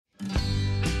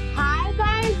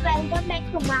welcome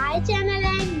back to my channel,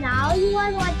 and now you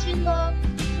are watching a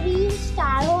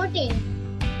 3-star hotel.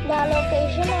 The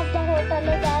location of the hotel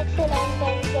is excellent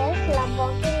and guests love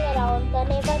walking around the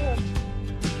neighborhood.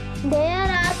 There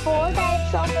are 4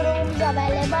 types of rooms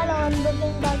available on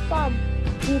booking.com.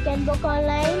 You can book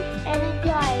online and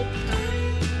enjoy it.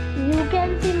 You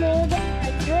can see more than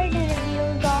 100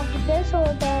 reviews of this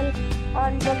hotel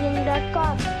on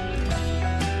booking.com.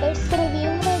 Its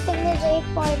review rating is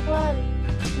 8.1,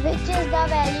 which is the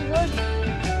very good.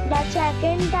 The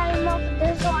check-in time of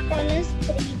this hotel is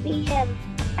 3 p.m.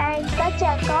 and the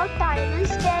check-out time is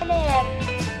 10 a.m.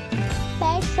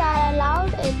 Pets are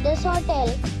allowed in this hotel.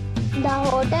 The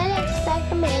hotel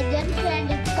accepts major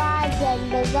credit cards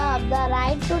and reserves the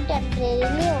right to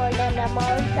temporarily hold an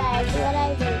amount prior to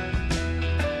arrival.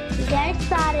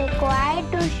 Guests are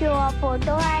required to show a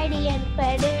photo ID and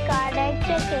credit card at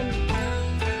check-in.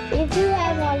 If you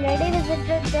have already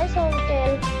visited this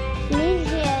hotel, please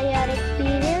share your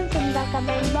experience in the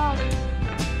comment box.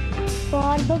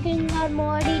 For booking or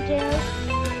more details,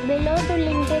 below to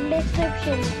link in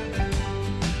description.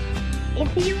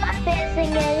 If you are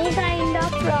facing any kind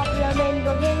of problem in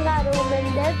booking a room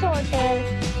in this hotel,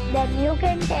 then you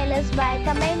can tell us by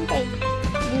commenting.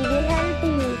 We will help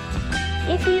you.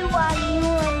 If you are new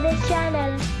on this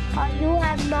channel or you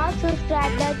have not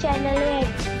subscribed the channel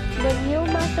yet, then you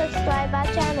must subscribe our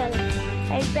channel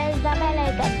and press the bell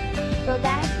icon so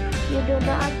that you do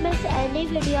not miss any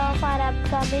video of our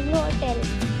upcoming hotel.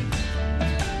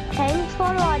 Thanks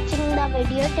for watching the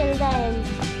video till the end.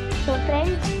 So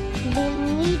friends, we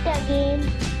meet again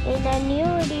in a new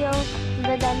video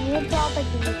with a new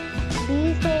property.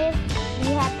 Be safe, be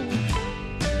happy.